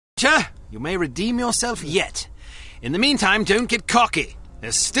Archer, you may redeem yourself yet. In the meantime, don't get cocky.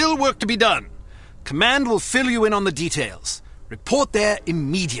 There's still work to be done. Command will fill you in on the details. Report there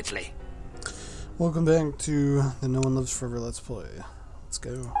immediately. Welcome back to the No One Lives Forever Let's Play. Let's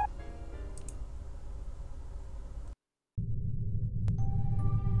go.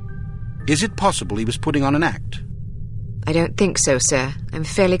 Is it possible he was putting on an act? I don't think so, sir. I'm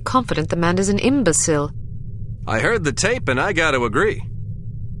fairly confident the man is an imbecile. I heard the tape and I gotta agree.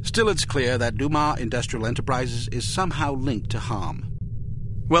 Still, it's clear that Dumas Industrial Enterprises is somehow linked to harm.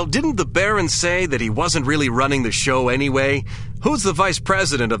 Well, didn't the Baron say that he wasn't really running the show anyway? Who's the vice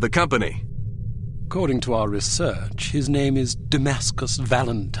president of the company? According to our research, his name is Damascus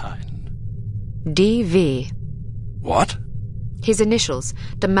Valentine. D.V. What? His initials,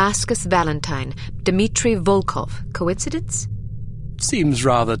 Damascus Valentine, Dmitry Volkov. Coincidence? Seems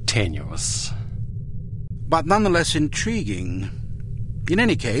rather tenuous. But nonetheless intriguing. In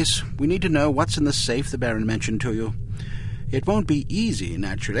any case, we need to know what's in the safe the Baron mentioned to you. It won't be easy,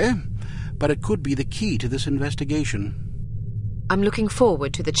 naturally, but it could be the key to this investigation. I'm looking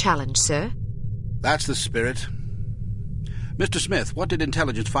forward to the challenge, sir. That's the spirit. Mr. Smith, what did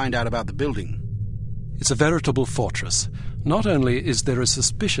intelligence find out about the building? It's a veritable fortress. Not only is there a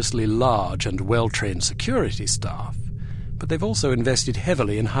suspiciously large and well-trained security staff, but they've also invested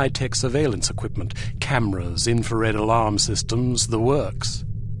heavily in high-tech surveillance equipment, cameras, infrared alarm systems, the works.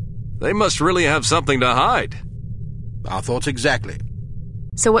 They must really have something to hide. Our thoughts exactly.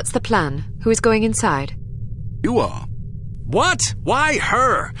 So what's the plan? Who is going inside? You are. What? Why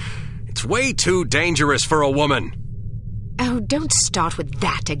her? It's way too dangerous for a woman. Oh, don't start with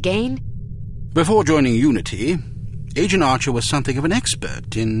that again. Before joining Unity, Agent Archer was something of an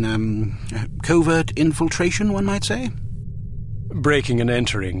expert in, covert infiltration, one might say. Breaking and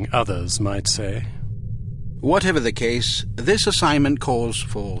entering, others might say. Whatever the case, this assignment calls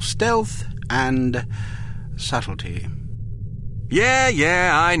for stealth and subtlety.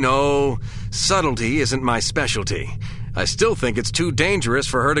 Yeah, I know. Subtlety isn't my specialty. I still think it's too dangerous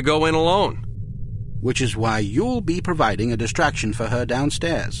for her to go in alone. Which is why you'll be providing a distraction for her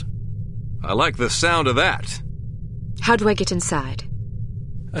downstairs. I like the sound of that. How do I get inside?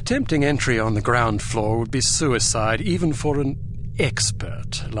 Attempting entry on the ground floor would be suicide, even for an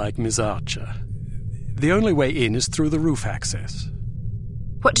expert like Miss Archer. The only way in is through the roof access.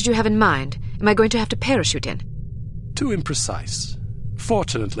 What did you have in mind? Am I going to have to parachute in? Too imprecise.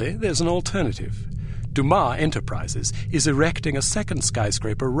 Fortunately, there's an alternative. Dumas Enterprises is erecting a second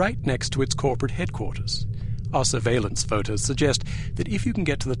skyscraper right next to its corporate headquarters. Our surveillance photos suggest that if you can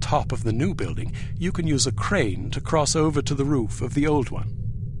get to the top of the new building, you can use a crane to cross over to the roof of the old one.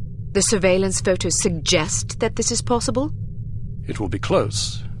 The surveillance photos suggest that this is possible? It will be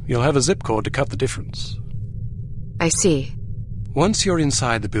close. You'll have a zip cord to cut the difference. I see. Once you're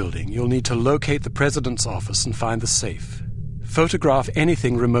inside the building, you'll need to locate the president's office and find the safe. Photograph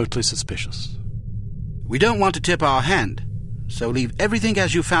anything remotely suspicious. We don't want to tip our hand, so leave everything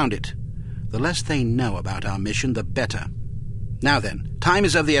as you found it. The less they know about our mission, the better. Now then, time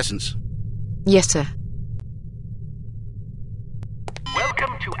is of the essence. Yes, sir.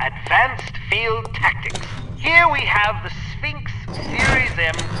 Welcome to Advanced Field Tactics. Here we have the Sphinx Series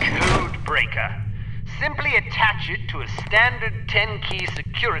M Code Breaker. Simply attach it to a standard 10-key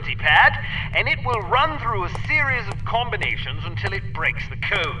security pad, and it will run through a series of combinations until it breaks the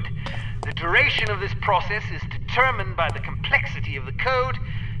code. The duration of this process is determined by the complexity of the code,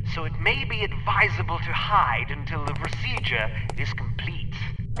 so it may be advisable to hide until the procedure is complete.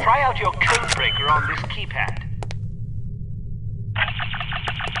 Try out your code breaker on this keypad.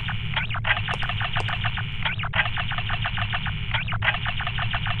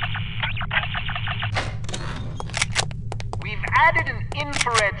 We've added an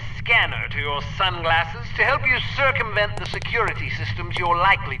infrared scanner to your sunglasses to help you circumvent the security systems you're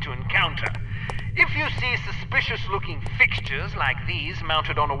likely to encounter. If you see suspicious-looking fixtures like these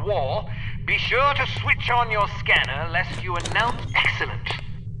mounted on a wall, be sure to switch on your scanner lest you announce excellent.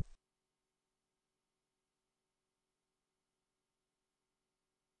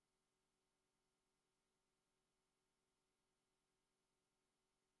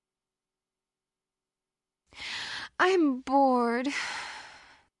 I'm bored.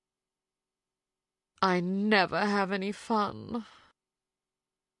 I never have any fun.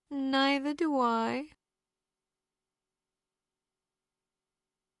 Neither do I.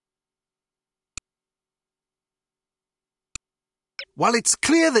 While it's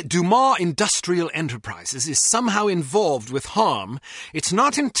clear that Dumas Industrial Enterprises is somehow involved with harm, it's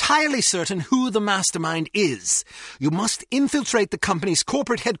not entirely certain who the mastermind is. You must infiltrate the company's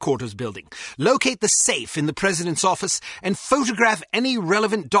corporate headquarters building, locate the safe in the president's office, and photograph any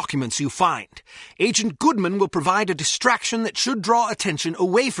relevant documents you find. Agent Goodman will provide a distraction that should draw attention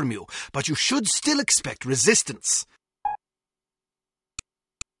away from you, but you should still expect resistance.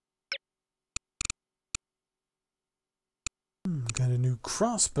 Got a new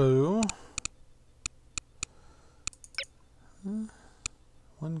crossbow.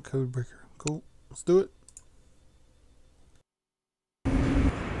 One code breaker. Cool. Let's do it.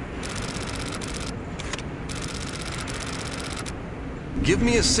 Give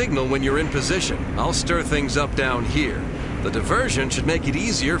me a signal when you're in position. I'll stir things up down here. The diversion should make it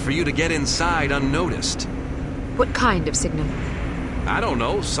easier for you to get inside unnoticed. What kind of signal? I don't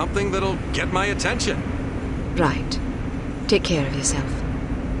know, something that'll get my attention. Right. Take care of yourself.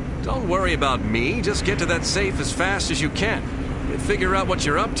 Don't worry about me, just get to that safe as fast as you can. If they figure out what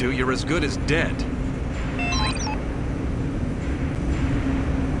you're up to, you're as good as dead.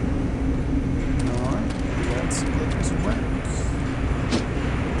 Alright, let's get to work.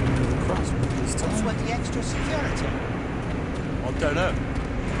 The crossbow this What's time. with the extra security? I don't know.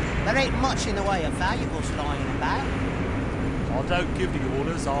 There ain't much in the way of valuables lying about. I don't give the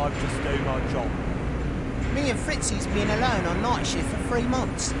orders, I just do my job. Me and Fritzy's been alone on night shift for 3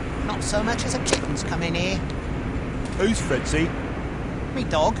 months. Not so much as a kitten's come in here. Who's Fritzy? Me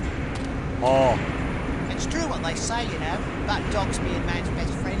dog. Oh, It's true what they say, you know, about dogs being man's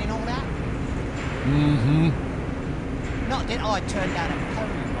best friend and all that. mm-hmm. Not that I turned down a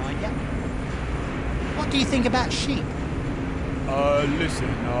pony, mind ya. What do you think about sheep? Listen,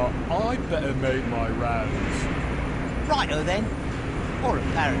 I better make my rounds. Righto then. Or a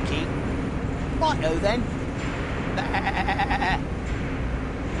parakeet. Righto then.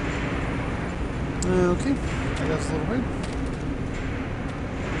 Okay, I guess a little weird.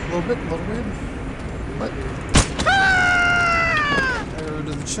 A little weird. But arrow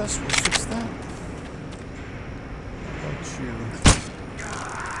to the chest will fix that. How about you?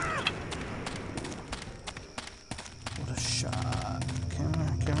 What a shot.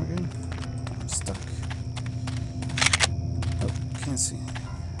 Camera good? I'm stuck. Oh, can't see anything.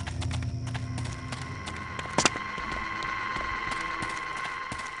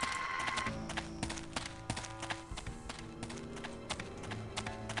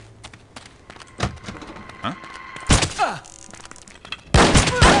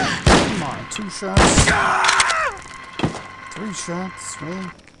 Come on, 2 shots. 3 shots, really?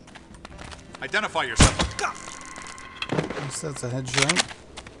 Identify yourself. At least that's a headshot.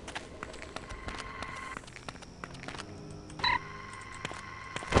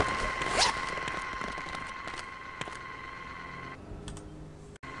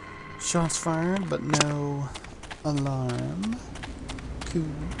 Shots fired, but no alarm. Cool.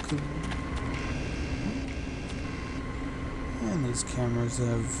 And these cameras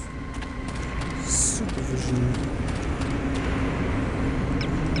have supervision.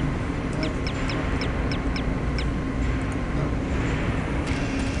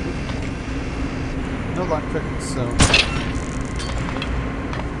 No lockpick, so.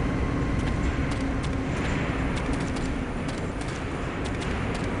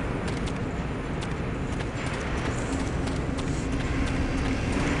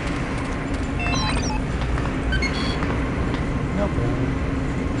 No problem.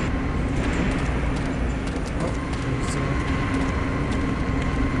 Oh,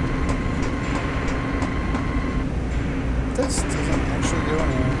 there's this doesn't actually go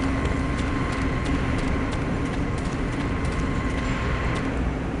anywhere.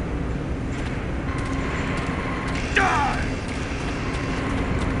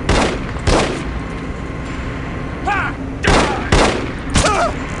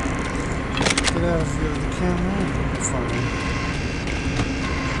 Get out of here with the camera. Fine.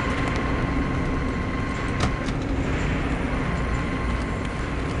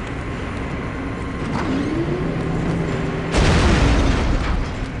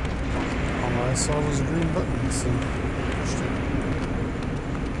 All I saw was a green button, so pushed it.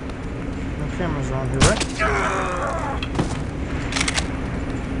 No cameras around here, right?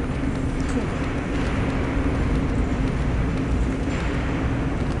 Cool.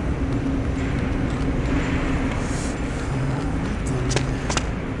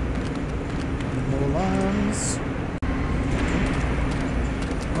 No alarms.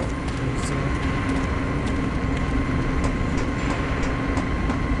 Oh,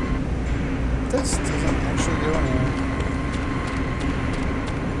 there's this doesn't actually go anywhere.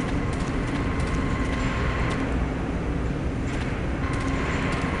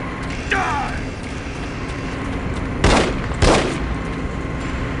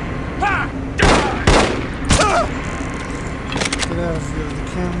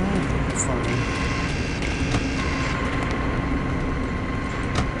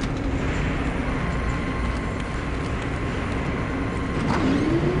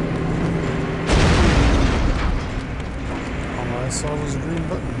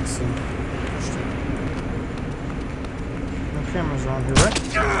 cameras around here, right?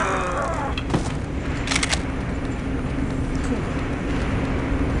 Cool.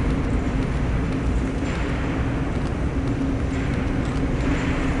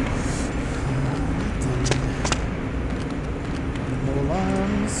 No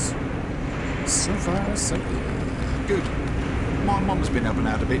alarms. So far, so good. Good. My mum's been helping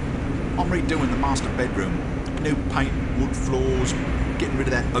out a bit. I'm redoing the master bedroom. New paint, wood floors, getting rid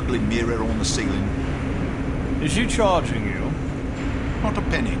of that ugly mirror on the ceiling. Is she charging you? Not a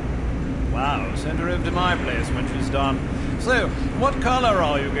penny. Wow, send her over to my place when she's done. So, what colour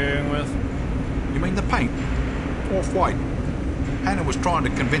are you going with? You mean the paint? Off-white. Hannah was trying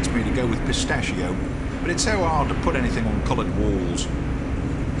to convince me to go with pistachio, but it's so hard to put anything on coloured walls.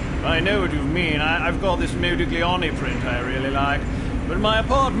 I know what you mean. I've got this Modigliani print I really like, but my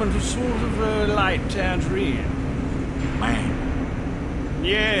apartment is sort of a light tangerine. Man.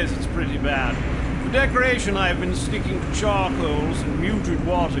 Yes, it's pretty bad. For decoration, I've been sticking to charcoals and muted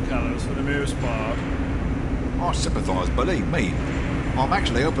watercolours for the most part. I sympathise, believe me. I'm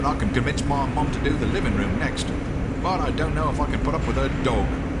actually hoping I can convince my mum to do the living room next, but I don't know if I can put up with her dog.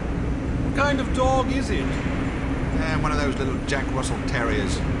 What kind of dog is it? One of those little Jack Russell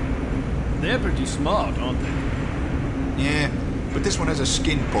Terriers. They're pretty smart, aren't they? Yeah, but this one has a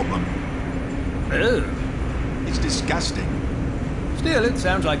skin problem. Oh. It's disgusting. Still, it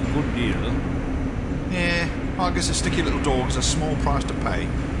sounds like a good deal. Yeah, I guess a sticky little dog is a small price to pay.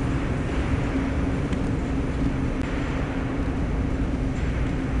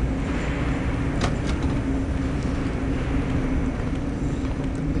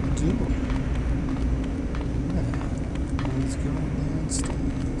 Open the door. Yeah. Let's go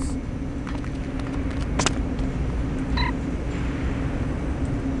downstairs.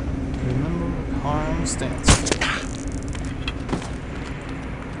 Remember what harm stands for.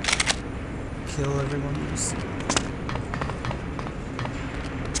 Kill everyone you see.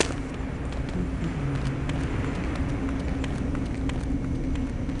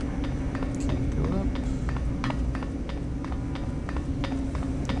 Can't go up.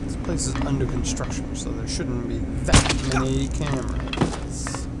 This place is under construction, so there shouldn't be that many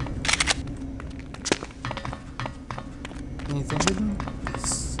cameras. Anything hidden?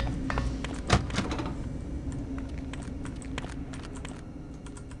 Yes.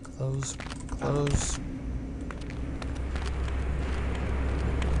 Close. Close.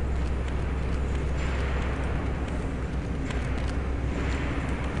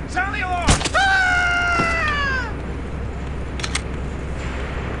 Sound the alarm!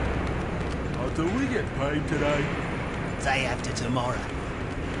 Oh, do we get paid today? Day after tomorrow.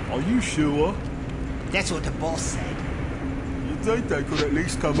 Are you sure? That's what the boss said. You'd think they could at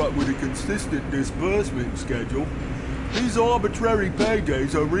least come up with a consistent disbursement schedule. These arbitrary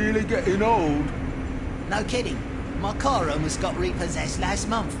paydays are really getting old. No kidding. My car almost got repossessed last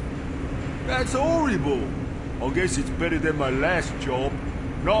month. That's horrible. I guess it's better than my last job.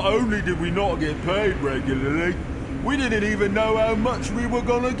 Not only did we not get paid regularly, we didn't even know how much we were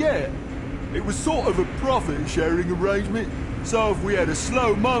gonna get. It was sort of a profit-sharing arrangement, so if we had a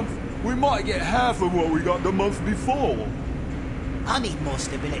slow month, we might get half of what we got the month before. I need more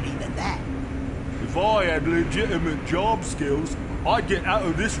stability than that. If I had legitimate job skills, I'd get out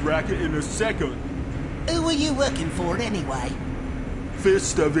of this racket in a second. Who were you working for anyway?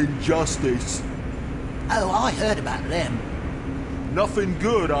 Fist of Injustice. Oh, I heard about them. Nothing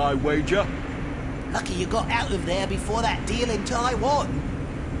good, I wager. Lucky you got out of there before that deal in Taiwan.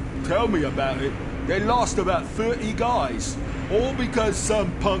 Tell me about it. They lost about 30 guys. All because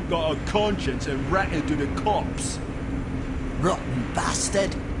some punk got a conscience and ratted to the cops. Rotten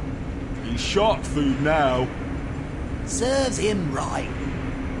bastard. He's shark food now. Serves him right.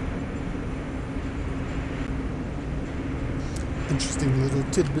 Interesting little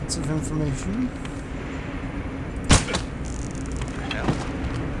tidbits of information.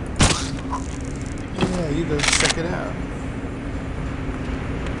 Yeah, you go check it out.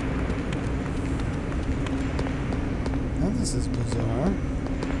 Now this is bizarre.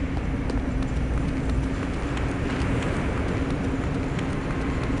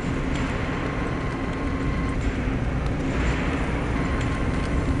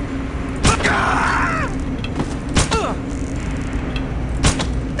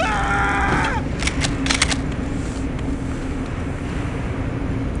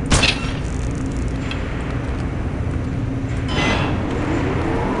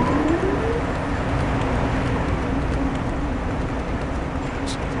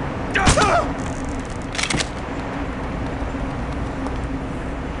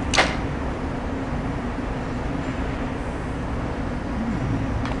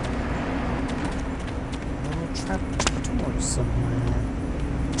 Trap doors somewhere.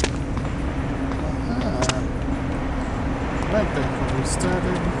 Right back where we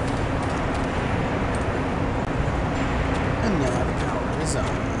started. And now the power is on.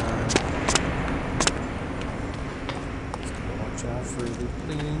 Just gotta watch out for the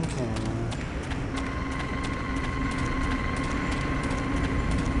bleeding camera.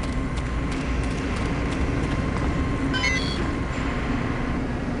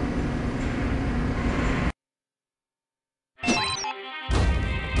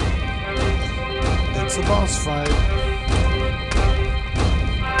 It's a boss fight.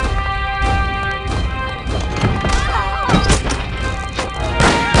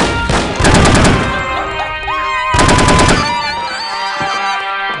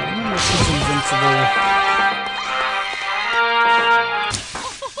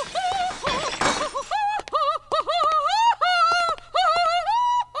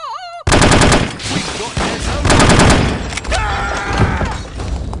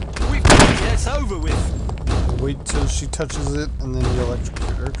 Wait till she touches it and then you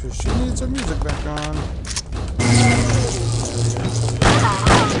electrocute her because she needs her music back on.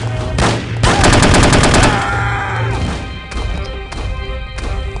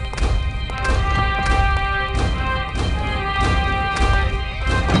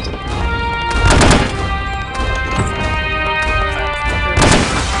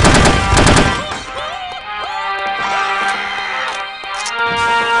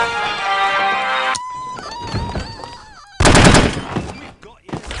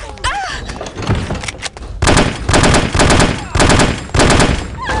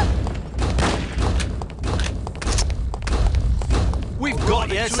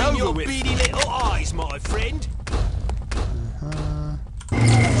 It's over your with. Beady little eyes, my friend.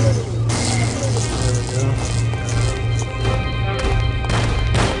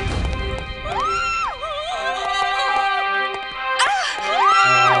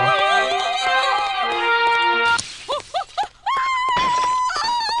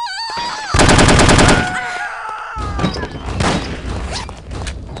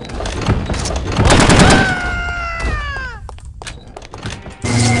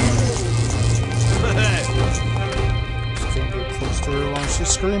 She's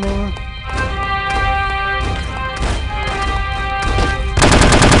screaming.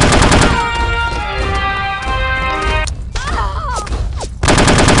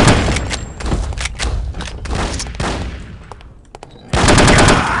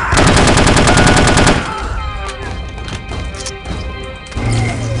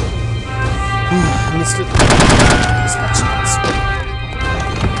 Missed it. Missed my chance.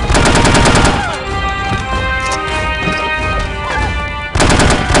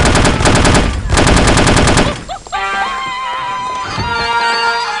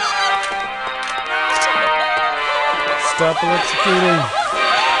 Stop electrocuting.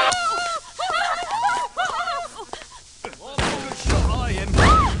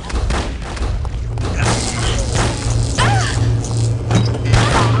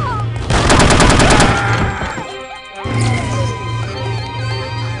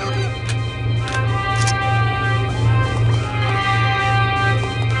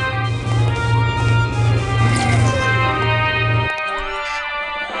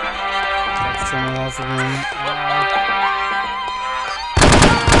 Turn it off again.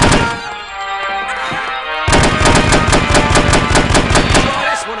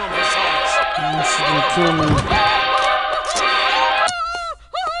 She's gonna kill me.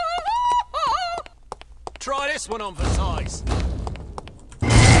 Try this one on for size.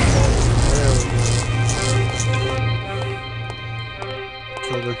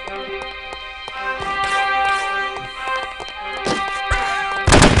 Killed her.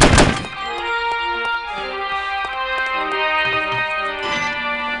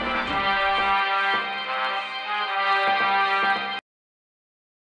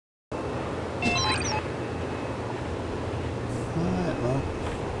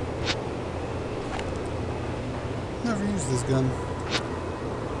 Never use this gun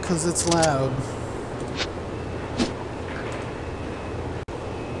because it's loud.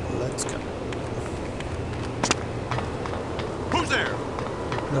 Let's go. Who's there?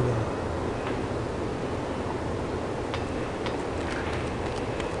 Nobody.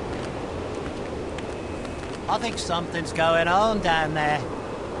 I think something's going on down there.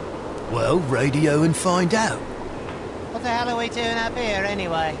 Well, radio and find out. What the hell are we doing up here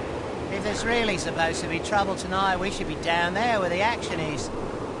anyway? If there's really supposed to be trouble tonight, we should be down there where the action is.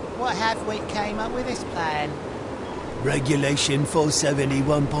 What have we came up with this plan? Regulation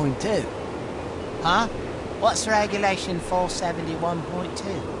 471.2. Huh? What's Regulation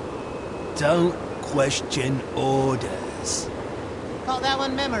 471.2? Don't question orders. Got that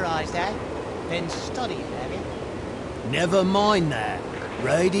one memorised, eh? Been studying, have you? Never mind that.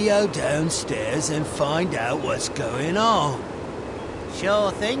 Radio downstairs and find out what's going on.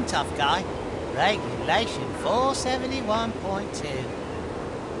 Sure thing, tough guy. Regulation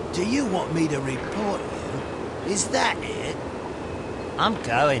 471.2. Do you want me to report you? Is that it? I'm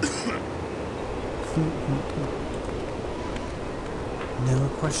going. Never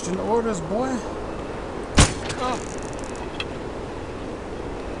question orders, boy. Oh.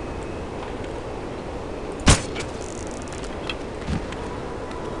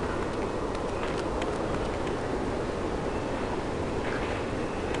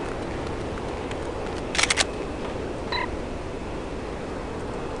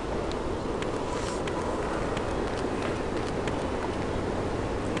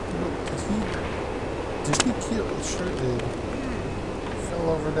 Did he kill? Sure did. Fell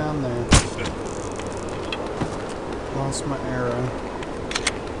over down there. Lost my arrow.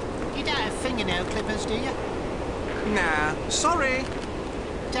 You don't have fingernail clippers, do you? Nah, sorry.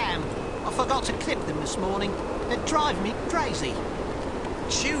 Damn, I forgot to clip them this morning. They're driving me crazy.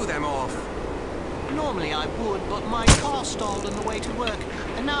 Chew them off. Normally I would, but my car stalled on the way to work,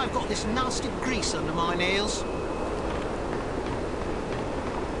 and now I've got this nasty grease under my nails.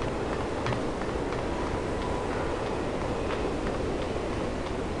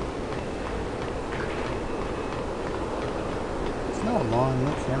 No alarm,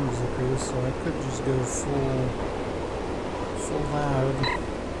 no cameras up here, so I could just go full loud.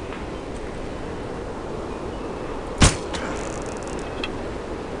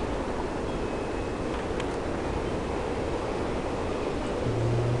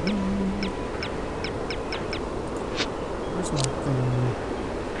 Where's my thing?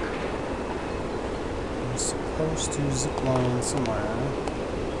 I'm supposed to zip line somewhere.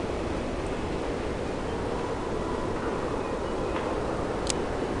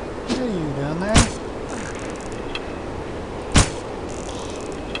 Are you down there?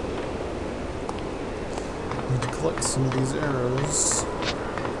 Need to collect some of these arrows,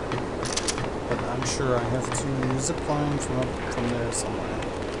 but I'm sure I have to zip line from there somewhere.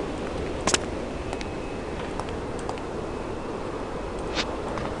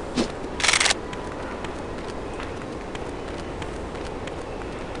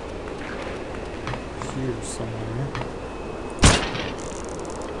 Here somewhere.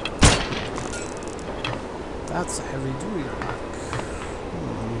 That's a heavy-duty rock.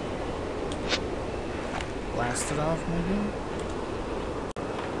 Blast it off, maybe?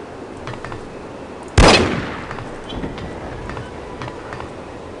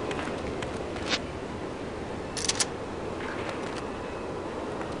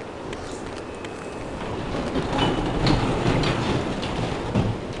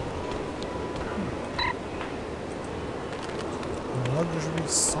 Luxury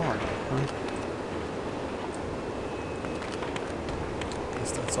sauna, huh?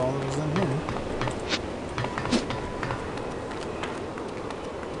 Guess that's all that was in here.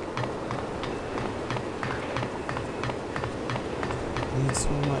 Need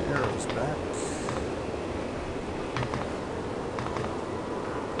some of my arrows back.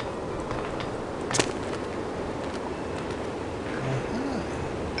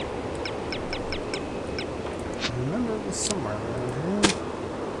 I remember it was somewhere around here.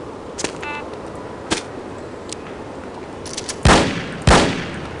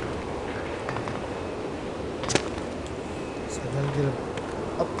 So I gotta get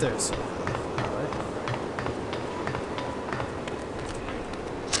up there somehow. Alright.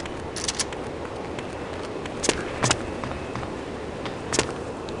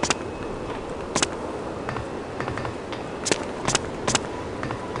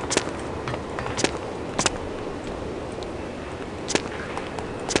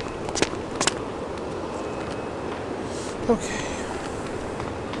 Okay.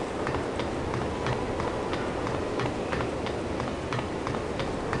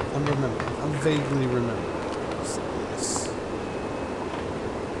 I vaguely remember this.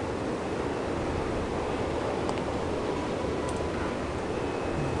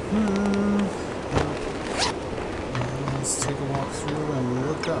 Let's take a walk through and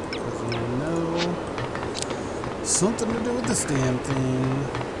look up, because I know something to do with this damn thing.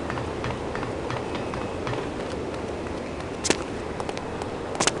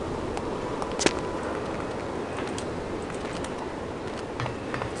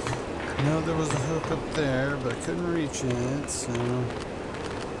 I know there was a hook up there, but I couldn't reach it, so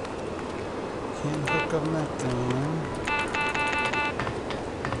can't hook up that thing.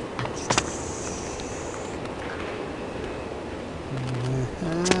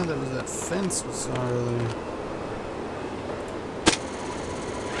 There was that fence we saw earlier.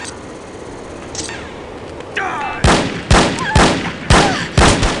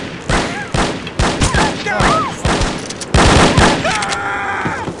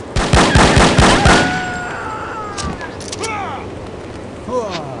 Doing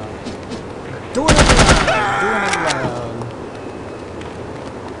it loud. Doing it loud.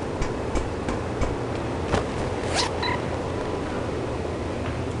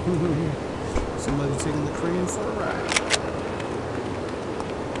 Somebody taking the crane for a ride.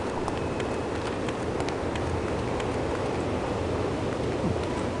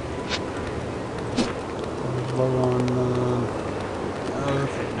 Low on.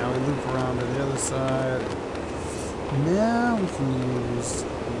 Okay, now we loop around to the other side. Now we can use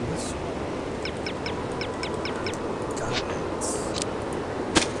this one. Got it.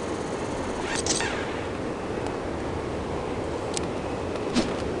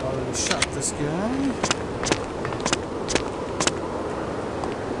 Already shot this guy.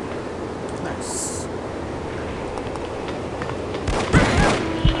 Nice.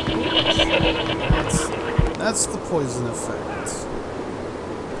 That's the poison effect.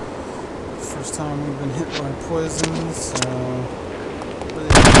 First time we've been hit by poison, so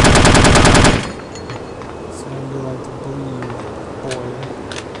it's gonna be like the bleed boy.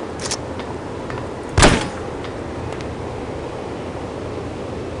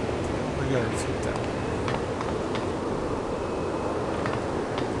 We gotta take that.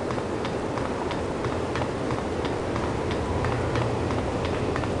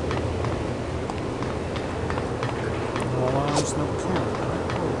 No alarms, no camera.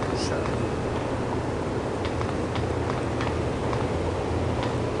 Oh, shut up.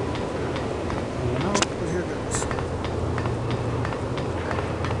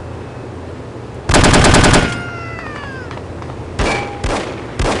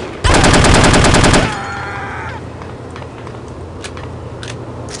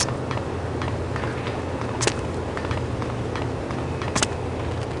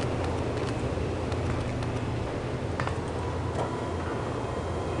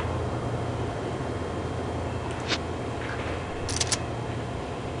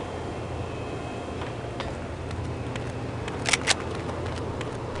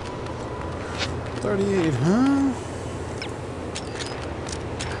 $38, huh? I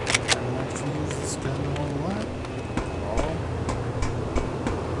don't have to use this gun a whole lot.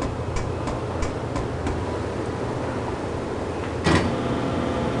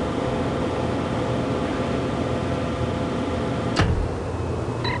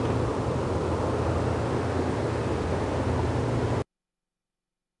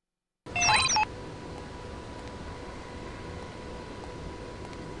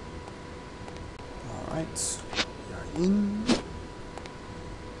 Alright, we are in,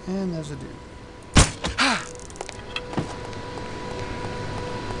 and there's a dude. It's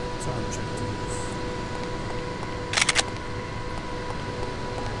our objective.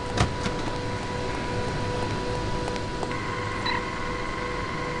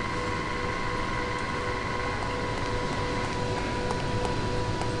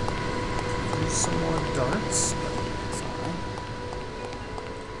 Use some more darts, but it's alright.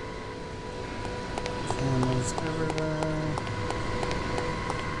 Cameras everywhere.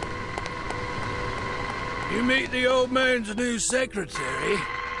 You meet the old man's new secretary?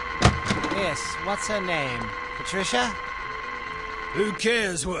 Yes, what's her name? Patricia? Who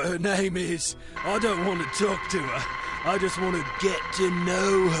cares what her name is? I don't want to talk to her. I just want to get to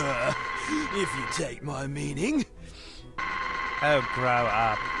know her, if you take my meaning. Oh, grow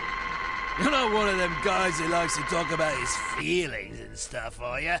up. You're not one of them guys who likes to talk about his feelings and stuff,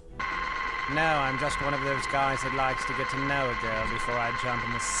 are you? No, I'm just one of those guys that likes to get to know a girl before I jump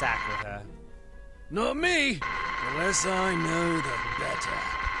in the sack with her. Not me. The less I know, the better.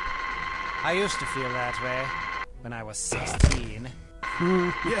 I used to feel that way when I was 16.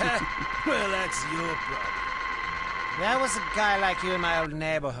 Yeah? Well, that's your problem. There was a guy like you in my old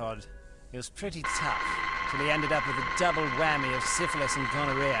neighborhood. He was pretty tough, till he ended up with a double whammy of syphilis and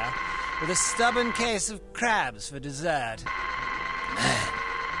gonorrhea, with a stubborn case of crabs for dessert. Man.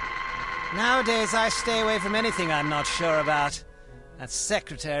 Nowadays, I stay away from anything I'm not sure about. That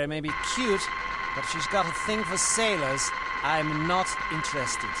secretary may be cute, but if she's got a thing for sailors, I'm not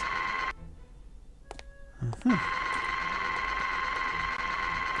interested.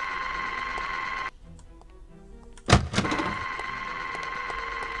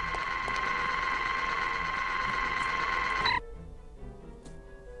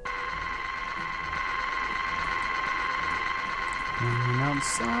 One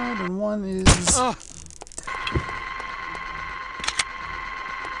outside and one is... Oh.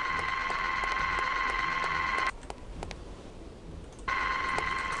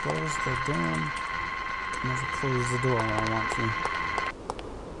 Close the damn... Never close the door when I want to.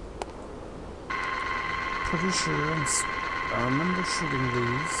 Pretty sure I remember shooting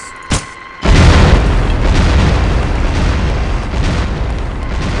these.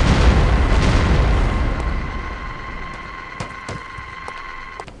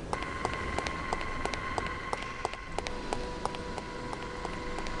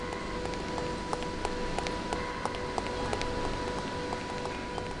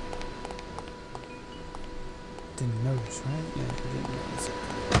 Didn't notice, right? Yeah, I didn't notice it.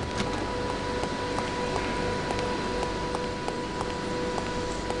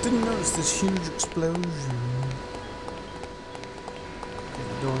 Didn't notice this huge explosion. Okay,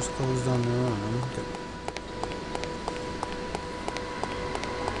 the door's closed on their own. Good.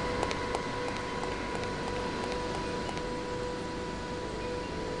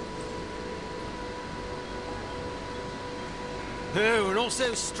 Oh, we're not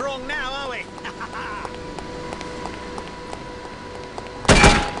so strong now, are we?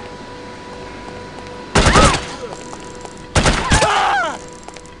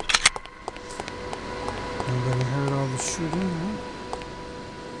 Nobody heard all the shooting, right?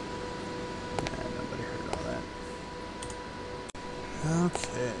 Yeah, nobody heard all that.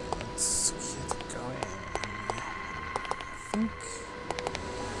 Okay, let's get going. I think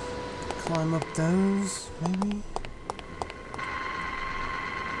climb up those, maybe?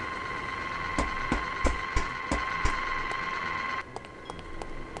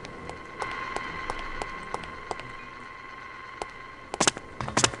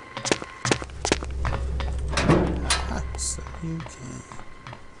 So you can.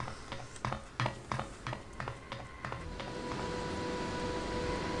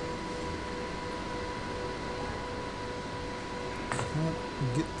 Can't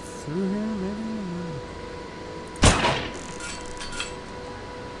get through here, maybe?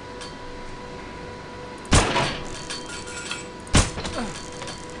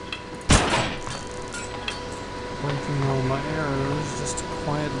 Breaking all my arrows just to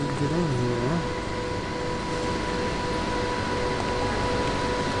quietly get in here.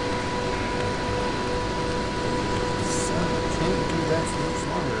 That for much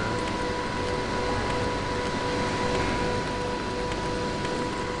longer.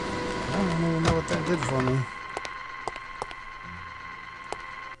 I don't even know what that did for me.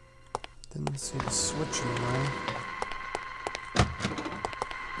 Didn't see the switch anyway.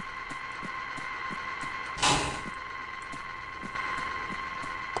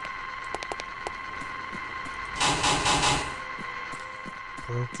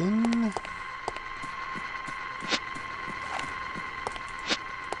 Broken.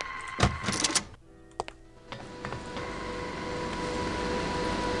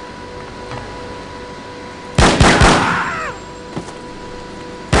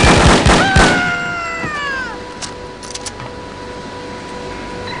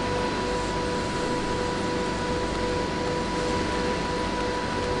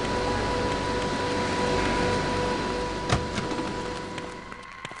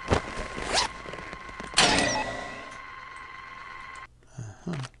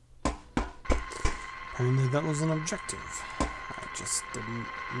 Apparently that was an objective. I just didn't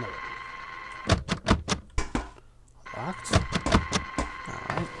know it. Locked?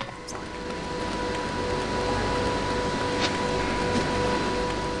 Alright, fine.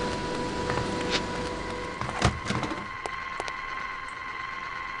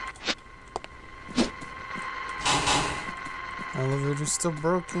 Elevator's still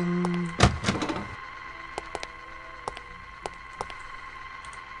broken.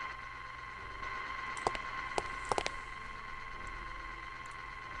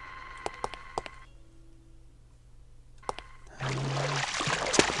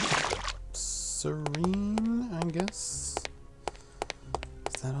 Serene, I guess.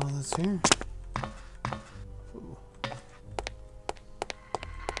 Is that all that's here? Ooh.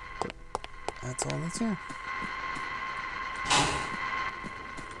 That's all that's here.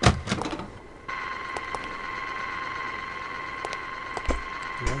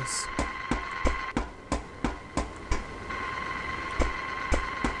 Yes.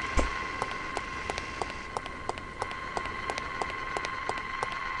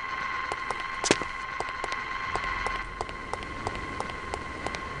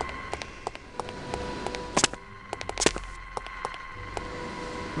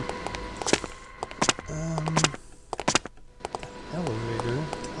 Elevator.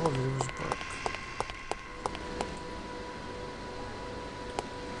 The elevator's broke.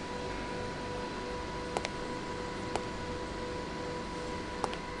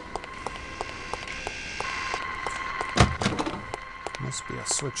 Must be a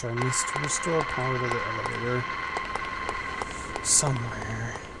switch I missed to restore power to the elevator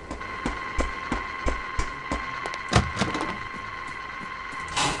somewhere.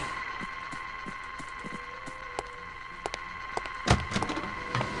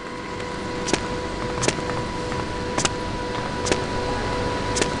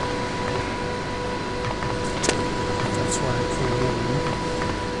 That's why I came in.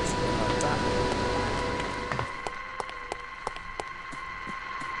 So about that.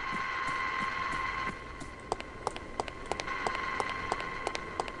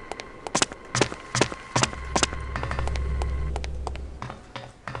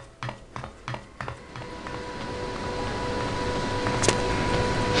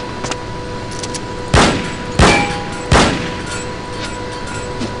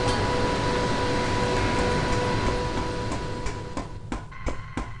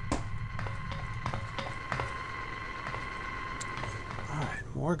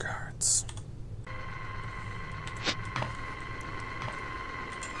 More guards.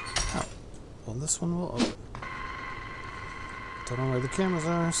 Oh. Well, this one will open. Don't know where the cameras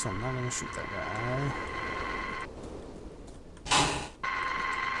are, so I'm not going to shoot that guy.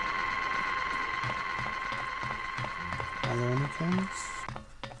 Are there any cameras?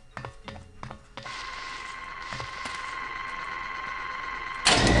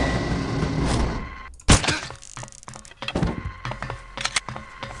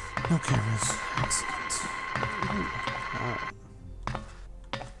 No cameras. Excellent. Alright.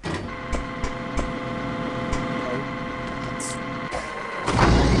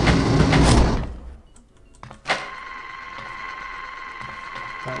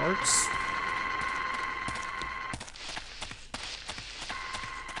 That works.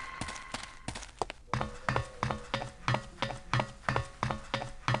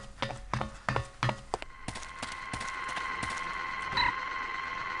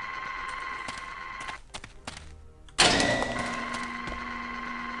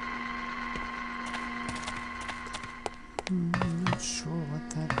 I'm not sure what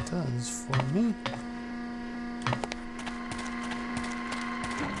that does for me.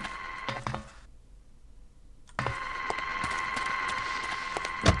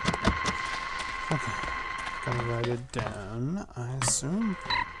 Okay, gotta write it down, I assume.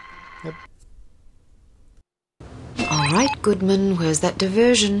 Yep. All right, Goodman, where's that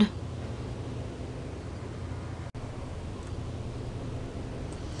diversion?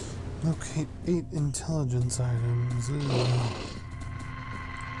 Locate 8 intelligence items.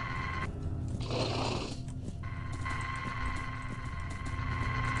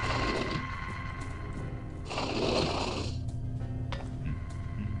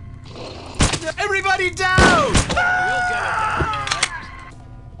 Everybody down!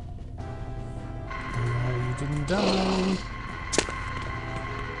 You didn't die.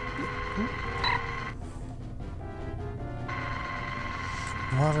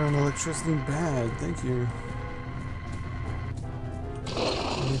 Water and electricity bag, thank you.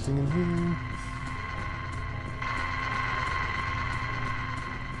 Anything in here?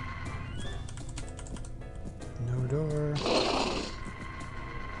 No door.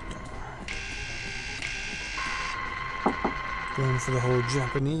 Going for the whole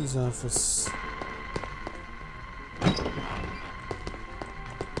Japanese office.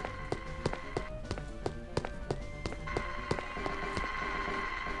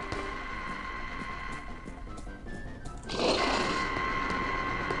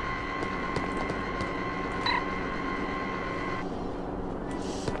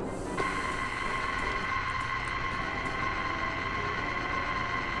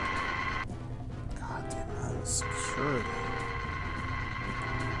 Security.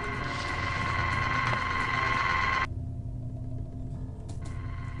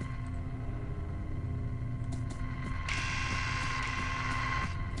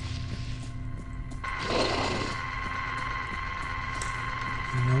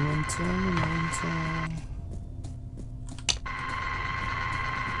 No intel.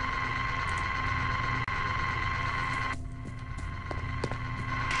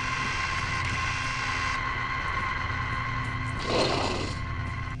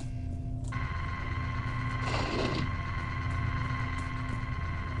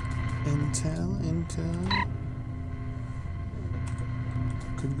 Intel.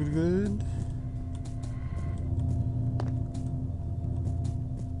 Good.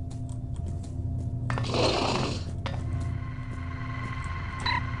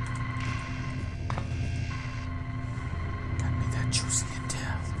 Got me that juicy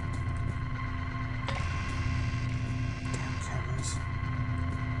intel. Damn cameras.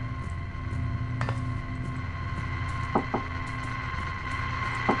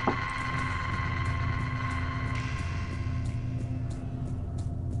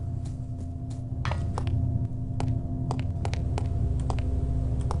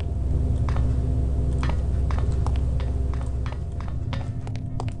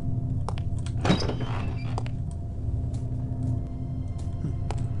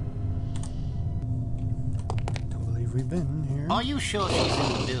 We've been here. Are you sure she's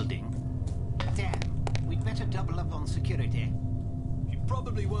in the building? Damn, we'd better double up on security. She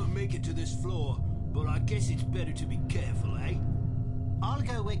probably won't make it to this floor, but I guess it's better to be careful, eh? I'll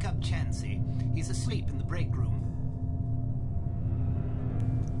go wake up Chansey. He's asleep in the break room.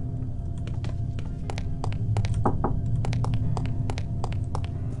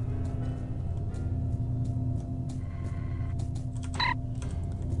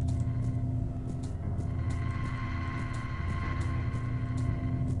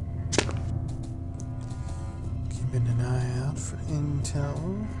 Keeping an eye out for intel.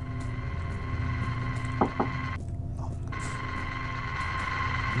 intel.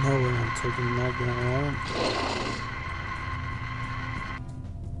 No way I'm taking that guy out.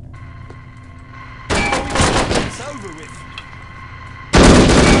 It's over with.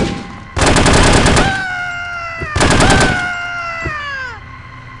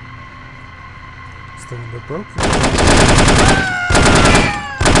 Still in the broken.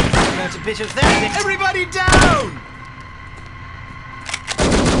 That's a bit of that. Everybody down!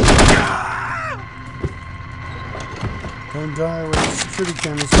 Don't die with the security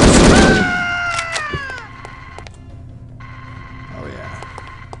cameras. Oh yeah.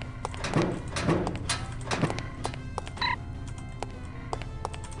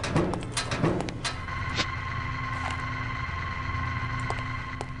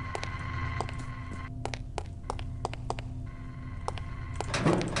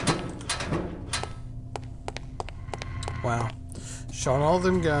 Wow. Shot all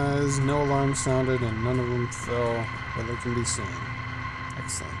them guys, no alarm sounded, and none of them fell where they can be seen.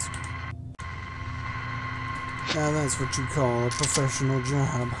 Excellent. Now that's what you call a professional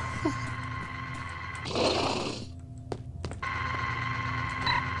job.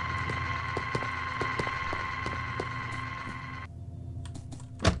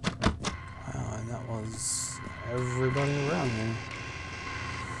 Wow, and that was everybody around here.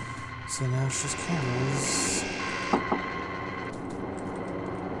 So now it's just cameras.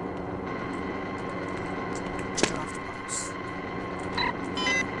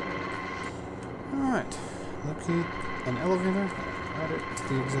 Alright, locate an elevator, add it to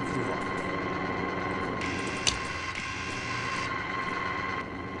the executive log.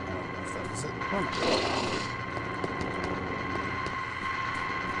 I don't know if that was it or not.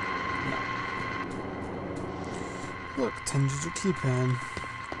 No. Look, 10-digit keypad.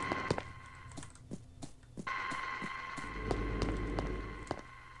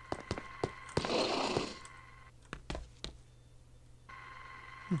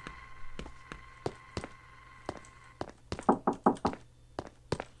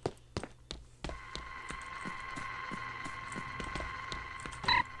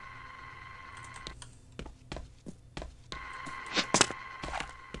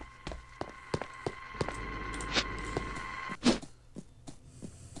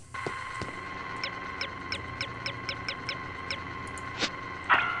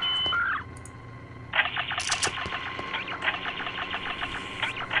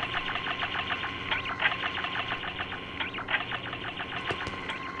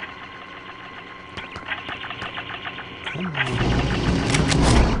 Come on.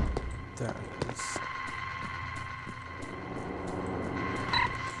 There it is.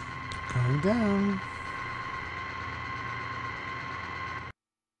 Going down.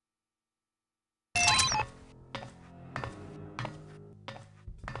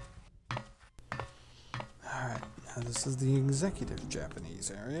 Alright, now this is the executive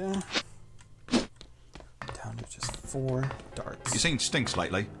Japanese area. Down to just 4 darts. You seen Stinks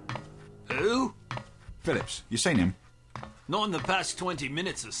lately? Who? Phillips, you seen him? Not in the past 20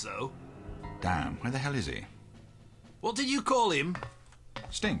 minutes or so. Damn, where the hell is he? What did you call him?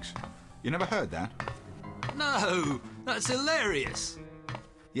 Stinks. You never heard that? No, that's hilarious.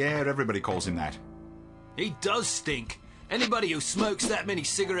 Yeah, everybody calls him that. He does stink. Anybody who smokes that many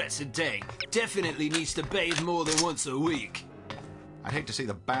cigarettes a day definitely needs to bathe more than once a week. I'd hate to see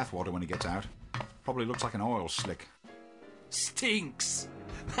the bathwater when he gets out. Probably looks like an oil slick. Stinks.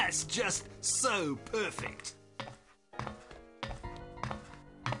 That's just so perfect.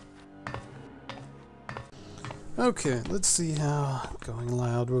 Okay, let's see how going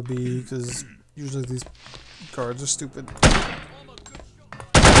loud will be, because usually these guards are stupid.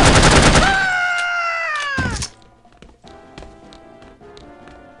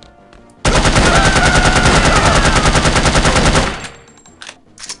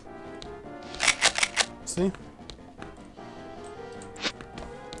 See?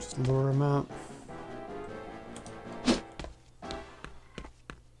 Just lure him out.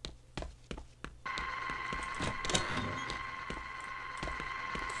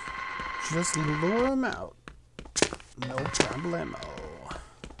 Just lure him out. No problemo.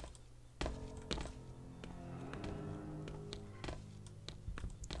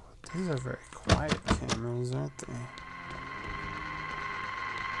 These are very quiet cameras, aren't they?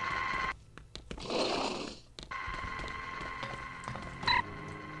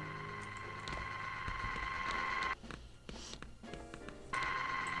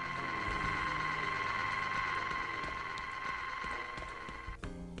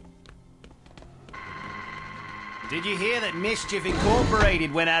 Did you hear that Mischief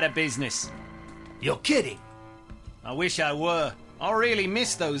Incorporated went out of business? You're kidding. I wish I were. I really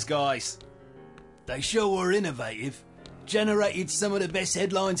miss those guys. They sure were innovative. Generated some of the best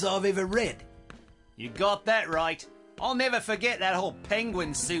headlines I've ever read. You got that right. I'll never forget that whole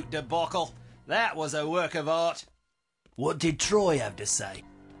penguin suit debacle. That was a work of art. What did Troy have to say?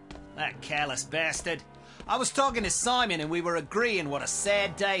 That callous bastard. I was talking to Simon and we were agreeing what a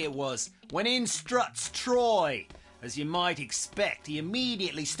sad day it was when in struts Troy. As you might expect, he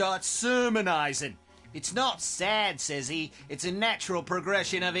immediately starts sermonizing. It's not sad, says he. It's a natural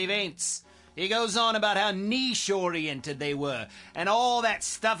progression of events. He goes on about how niche-oriented they were, and all that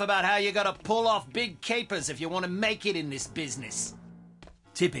stuff about how you gotta pull off big capers if you want to make it in this business.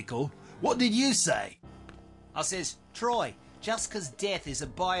 Typical. What did you say? I says, Troy, just 'cause death is a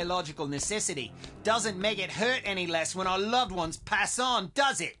biological necessity doesn't make it hurt any less when our loved ones pass on,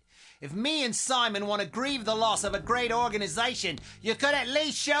 does it? If me and Simon want to grieve the loss of a great organization, you could at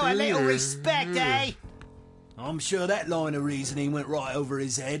least show a little respect, eh? I'm sure that line of reasoning went right over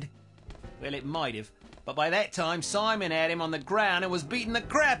his head. Well, it might have, but by that time Simon had him on the ground and was beating the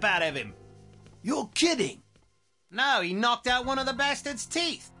crap out of him. You're kidding? No, he knocked out one of the bastard's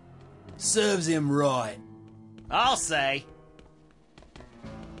teeth. Serves him right. I'll say.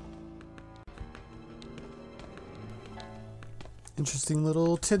 Interesting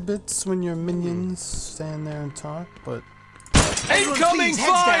little tidbits when your minions stand there and talk, but... Incoming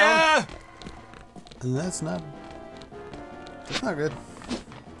fire! And that's not good.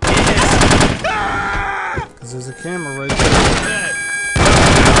 Because there's a camera right there.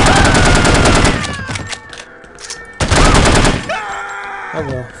 Oh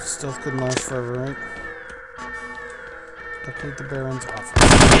well, stealth couldn't last forever, right? Locate the Baron's office.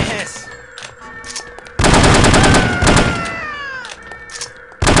 Yes!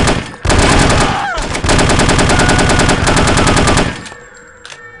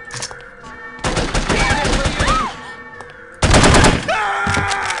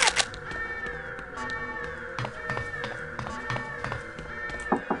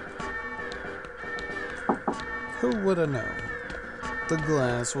 Who would have known? The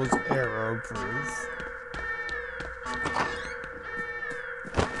glass was arrow-proof.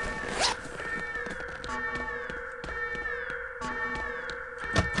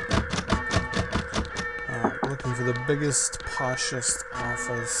 Alright, looking for the biggest, poshest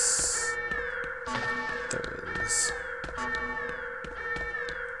office there is.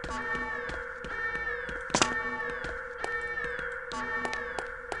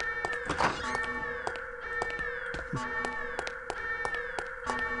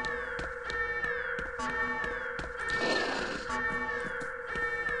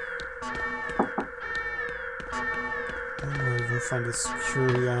 Find a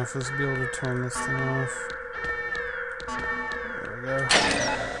security office, be able to turn this thing off. There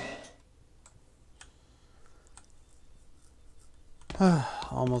we go.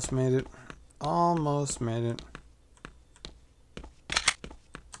 Almost made it. Almost made it.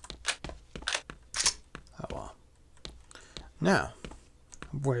 Oh well. Now,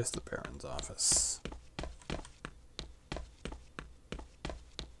 where's the Baron's office?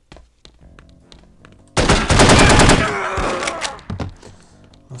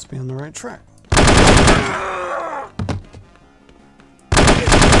 Must be on the right track.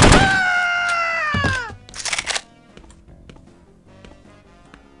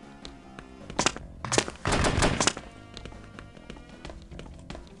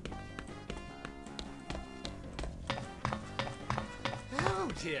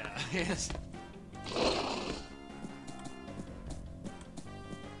 Oh dear, yes.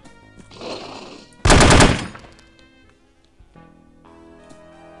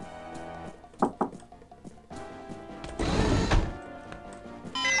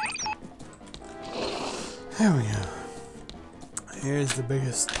 There we go. Here's the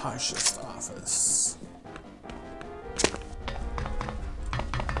biggest, poshest office.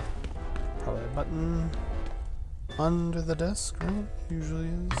 Probably a button under the desk, right? Usually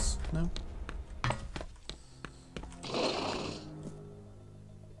is. No?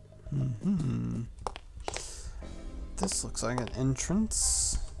 This looks like an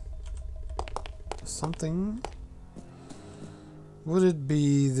entrance to something. Would it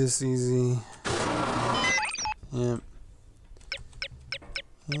be this easy? Yep.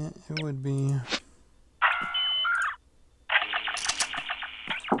 Yeah, it would be.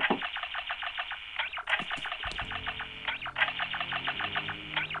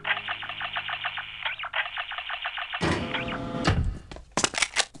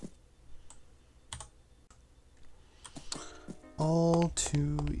 All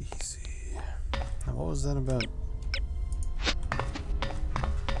too easy. Now, what was that about?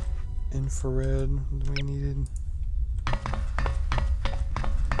 Infrared we needed.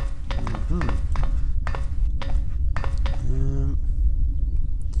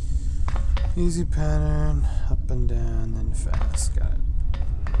 Easy pattern, up and down, then fast. Got it.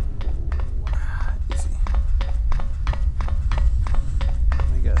 Easy.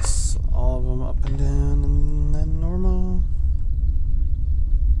 I guess all of them up and down and then normal.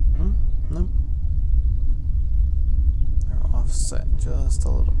 Nope. They're offset just a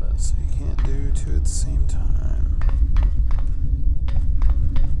little bit, so you can't do two at the same time.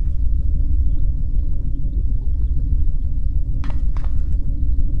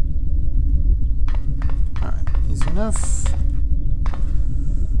 Alright, easy enough.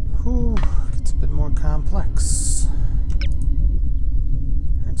 Whew, gets a bit more complex.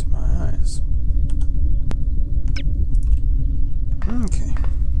 Hurts my eyes. Okay.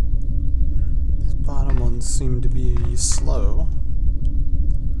 These bottom ones seem to be slow.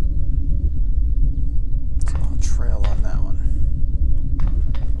 So I'll trail on that one.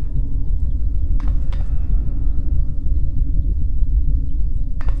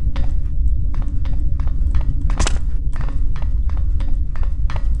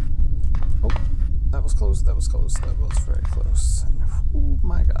 Oh, that was close, that was close, that was very close. And, oh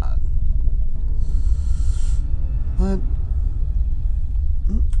my god. What?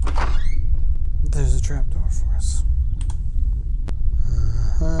 There's a trapdoor for us.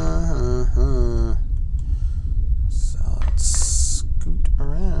 So let's scoot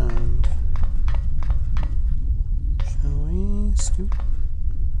around. Shall we scoot?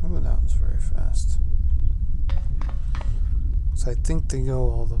 Oh, that one's very fast. So I think they go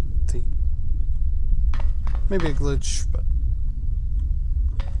all the maybe a glitch, but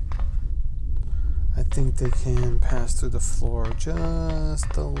I think they can pass through the floor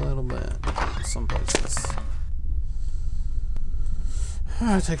just a little bit in some places.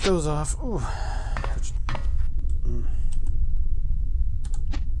 Take those off. Ooh.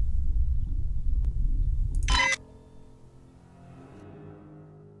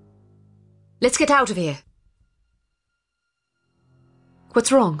 Let's get out of here.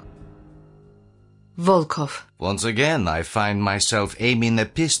 What's wrong? Volkov. Once again, I find myself aiming a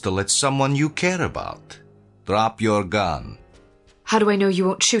pistol at someone you care about. Drop your gun. How do I know you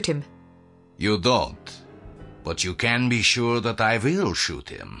won't shoot him? You don't. But you can be sure that I will shoot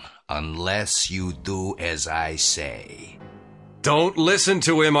him, unless you do as I say. Don't listen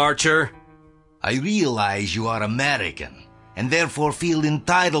to him, Archer. I realize you are American, and therefore feel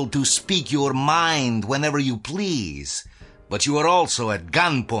entitled to speak your mind whenever you please. But you are also at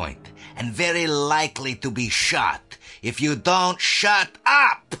gunpoint, and very likely to be shot if you don't shut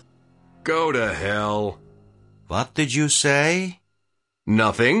up! Go to hell. What did you say?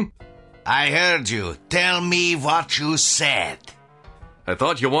 Nothing. I heard you. Tell me what you said. I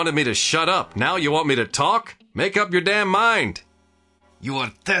thought you wanted me to shut up. Now you want me to talk? Make up your damn mind. You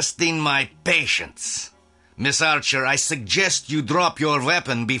are testing my patience. Miss Archer, I suggest you drop your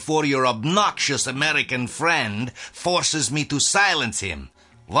weapon before your obnoxious American friend forces me to silence him,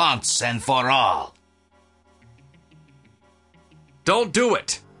 once and for all. Don't do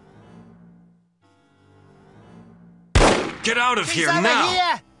it. Get out of here now.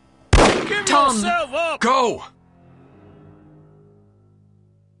 Here. Give Tom. yourself up. Go.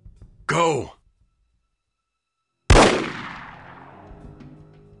 Go.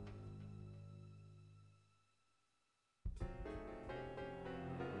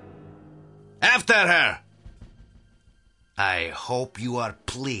 After her! I hope you are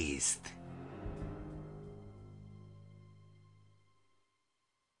pleased.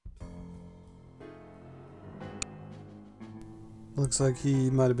 Looks like he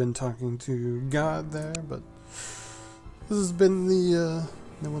might have been talking to God there, but this has been the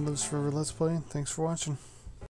No One Lives Forever Let's Play. Thanks for watching.